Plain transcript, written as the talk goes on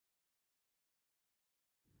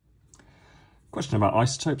Question about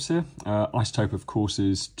isotopes here. Isotope, of course,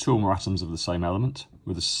 is two or more atoms of the same element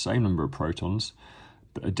with the same number of protons,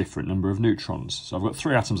 but a different number of neutrons. So I've got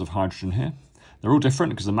 3 atoms of hydrogen here. They're all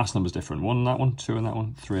different because the mass number is different. 1 in that one, 2 in that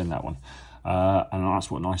one, 3 in that one. And that's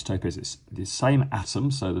what an isotope is. It's the same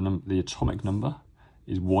atom, so the atomic number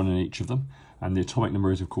is 1 in each of them. And the atomic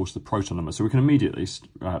number is, of course, the proton number. So we can immediately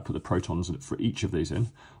put the protons for each of these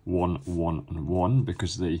in, 1, 1, and 1,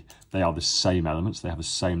 because they are the same elements. They have the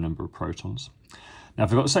same number of protons. Now, if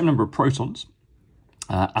they've got the same number of protons,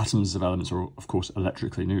 atoms of elements are, of course,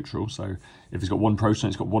 electrically neutral. So if it's got 1 proton,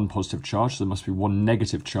 it's got 1 positive charge. So there must be 1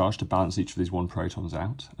 negative charge to balance each of these 1 protons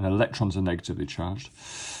out. And electrons are negatively charged.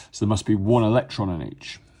 So there must be 1 electron in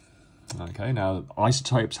each. Okay, now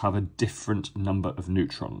isotopes have a different number of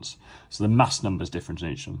neutrons. So the mass number is different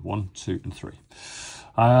in each of them, 1, 2, and 3.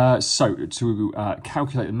 So to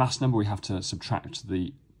calculate the mass number, we have to subtract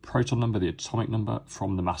the proton number, the atomic number,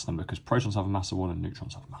 from the mass number, because protons have a mass of 1 and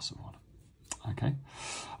neutrons have a mass of 1. Okay,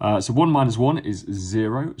 so 1 minus 1 is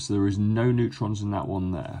 0, so there is no neutrons in that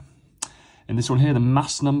one there. In this one here, the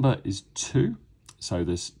mass number is 2, so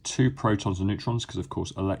there's 2 protons and neutrons, because of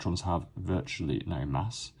course electrons have virtually no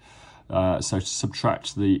mass. So to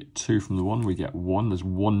subtract the 2 from the 1, we get 1. There's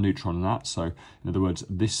 1 neutron in that, so in other words,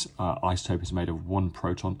 this isotope is made of 1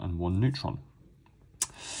 proton and 1 neutron.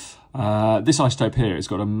 This isotope here has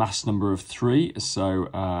got a mass number of 3, so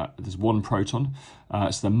there's 1 proton,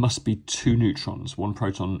 so there must be 2 neutrons. 1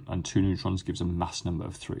 proton and 2 neutrons gives a mass number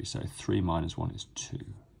of 3, so 3 minus 1 is 2.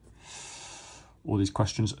 All these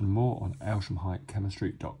questions and more on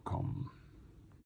aylsham-chemistry.com.